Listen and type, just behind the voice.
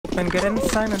And get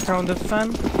inside and turn on the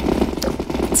fan.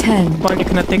 10. One, you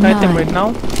cannot take item right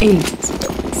now. 8.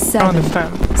 Turn on the 7.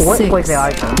 fan. 6. Where's the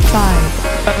item?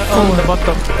 5. On the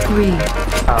bottom. 3.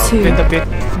 Oh. 2. With a bit.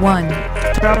 1.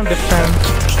 Turn on the fan.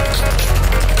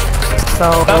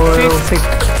 So we'll see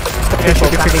people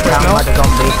can be down by the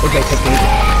zombies if they take it.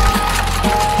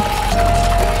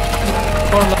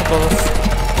 4 levels.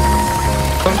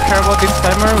 Don't care about this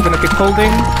timer, we're gonna keep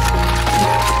holding.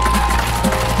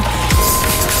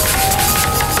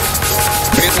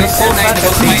 Hold back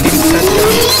at 18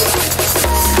 seconds.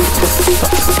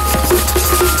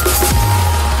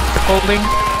 Holding.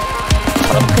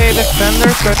 Okay,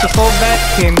 defenders, try to fall back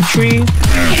in 3, 2,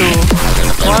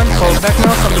 1. Fall back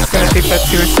now, so I'm just gonna take that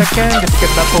 0 second. Just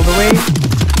get back all the way.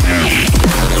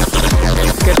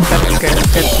 Get back, get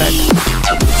back.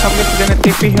 Somebody's gonna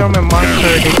TP here on my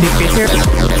marker, they TP here.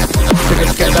 So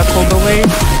just get back all the way.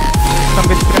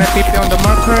 Somebody's gonna TP on the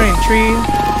marker in 3,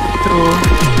 2,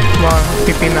 1.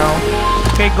 TP now.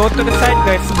 Okay, go to the side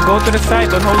guys, go to the side,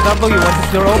 don't hold W once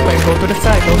it's door open, go to the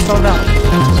side, don't slow down.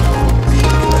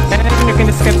 And you can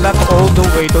just get back all the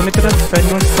way, don't need to defend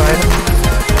your side.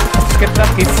 Just get back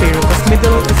easier, because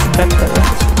middle is better.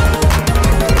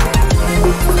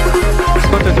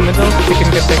 Go to the middle, you can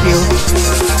get the heal.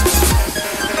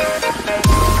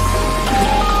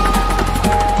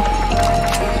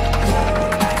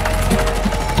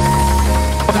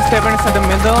 Once everyone's in the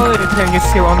middle, you can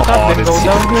just heal on top, then go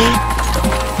down here.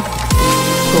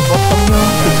 Go bottom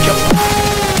here, good job.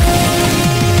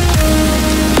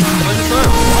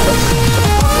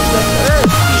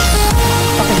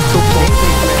 Fucking Tupo.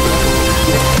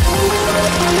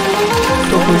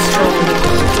 Tupo is strong.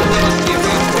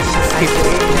 Skip.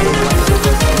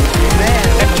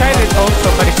 I've tried it also,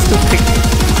 but it's too thick.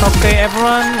 Okay,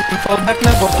 everyone, fall back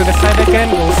now, go to the side again,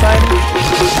 go side.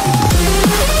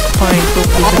 Fine,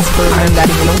 Tupo is permanent,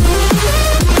 you know.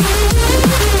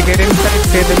 Get inside,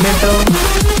 stay in the middle.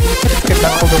 Let's get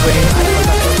back all the way.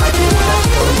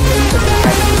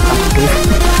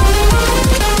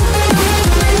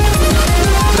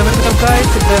 The middle guys,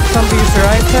 if the zombie use your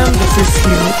item, this is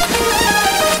heal.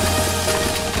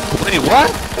 Wait, what?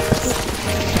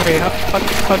 Wait,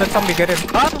 how did zombie get in?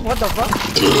 Huh? What the fuck?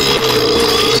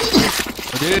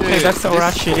 Dude, hey, that's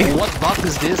Orashi. What bug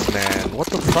is this, man? What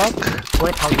the fuck?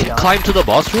 Wait, how you Climb to the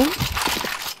boss room?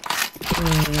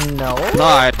 No. No,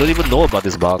 I don't even know about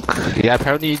this bug. Yeah,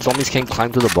 apparently zombies can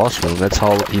climb to the boss room. That's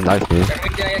how he knifed me.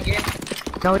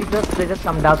 No, they just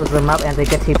come down to the map and they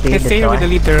get TP. Okay, stay here with the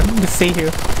leader. Just stay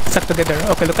here. Stuck together.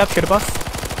 Okay, look up here, the boss.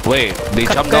 Wait, they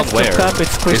jump down where? Up,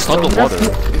 it's not the water.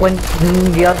 When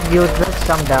you just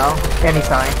jump down any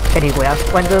side, anywhere.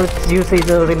 When you see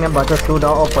the remember the two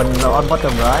door open on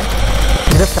bottom right.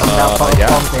 You just jump down from there.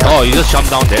 Oh, you just jump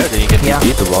down there, then you can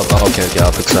TP the wall. Oh, okay,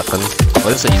 I'll fix that then. Oh,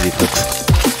 it's an easy fix.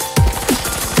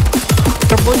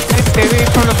 Stay away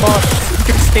from the boss.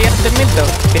 You can stay at the middle.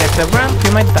 Stay at the ramp,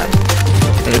 you might die.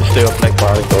 Let's stay up like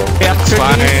Barrico. Okay, after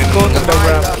this, go to the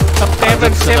ramp. Okay,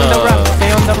 everyone stay on the ramp.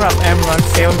 Stay on the ramp. Everyone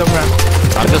stay on the ramp.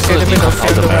 I'm just gonna leave out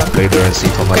the map later and see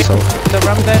for myself. The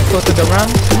ramp guys, go to the ramp.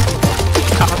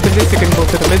 After this, you can go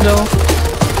to the middle.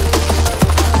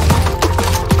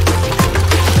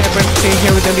 Everyone stay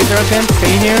here with the leader again.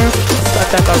 Stay here.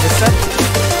 Attack out the set.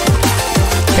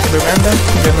 Can be random.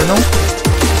 You never know.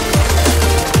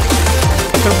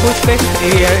 After push back, stay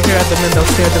here at the middle.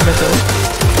 Stay at the middle.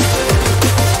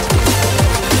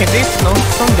 Okay, this no,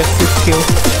 some just use skill.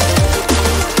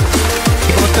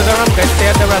 You go to the ramp guys, stay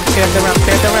at the ramp, stay at the ramp,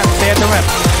 stay at the ramp, stay at the ramp.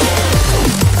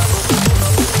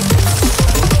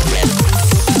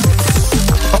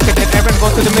 Okay, then everyone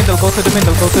go to the middle, go to the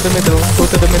middle, go to the middle, go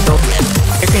to the middle.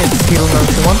 I can skill now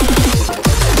if you want.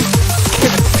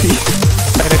 Let's see.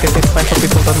 I reckon it's fine so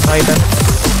people don't die then.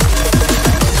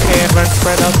 Okay, everyone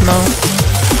spread out now.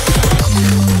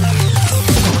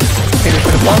 Okay, for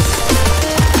the boss.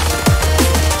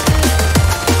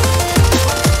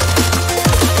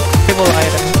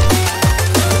 Item.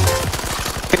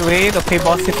 Wait, okay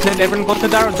boss, if let everyone go to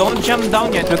the arrow, don't jump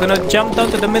down yet. We're gonna jump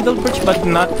down to the middle bridge, but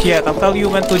not yet. I'll tell you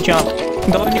when to jump.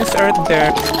 Don't use earth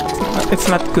there. It's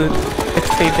not good.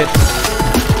 Let's save it.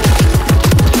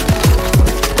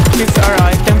 These are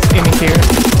items in here.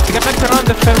 You gotta turn on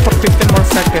the fan for 15 more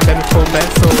seconds and it's all back,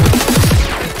 so...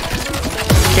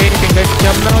 Okay, you can guys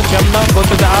jump now, go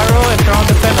to the arrow and turn on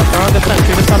the fan, turn on the fan.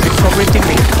 See the zombies covering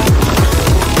me.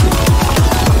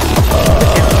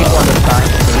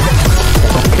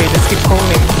 Okay, just keep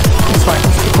holding. It's fine,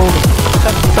 just keep holding.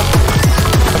 Stop.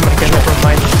 Oh my god, never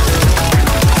mind.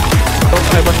 Oh,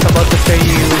 I was about to say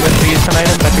you went to use an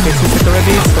item, but you guys used it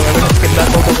already, so everyone skip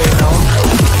that all the way now.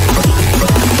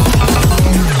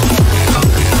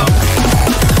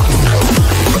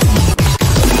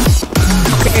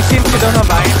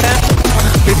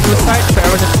 two sides, so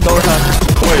everyone is door hug.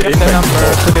 We have the number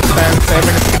to defend, so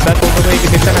everyone is get back all the way, we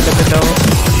defend at the middle.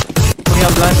 We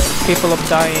have less people of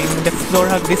dying. Let's door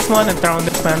hug this one and turn on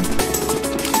this man.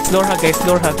 Door hug guys,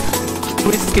 door hug.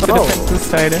 Please keep the defense to the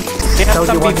side. They have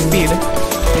some big speed.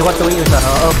 You want to use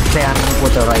earth then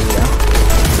water right here?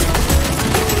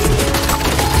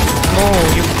 No,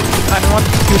 I don't want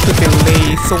you to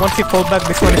delay. So once you pull back,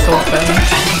 this one is open.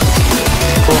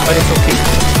 Oh, but it's okay.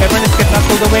 Everyone is get back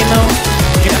all the way now.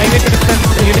 I need to defend.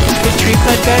 You need to hit tree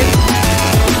side, guys.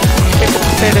 People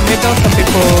stay in the middle. Some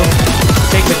people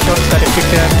take the shortcut if you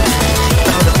can.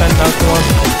 I'll defend that one.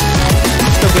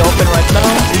 Still be open right now.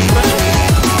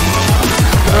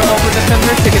 Run over the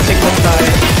defenders. You can take one side.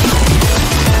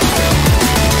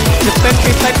 Defend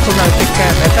tree side for now if you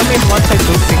can. And tell me if one side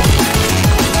losing.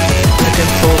 I can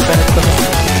pull back to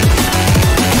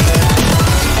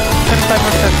 25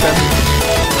 more seconds.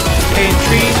 Okay,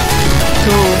 3,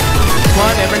 2,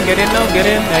 1. Everyone get in now, get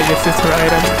in. I guess it's for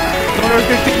item. Don't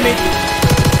overtake me.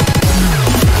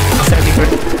 Sadly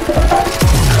good.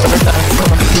 First time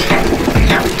someone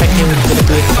I knew it was gonna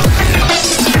do it.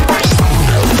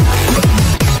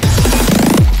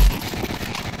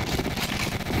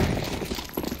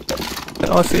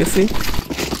 Oh, see.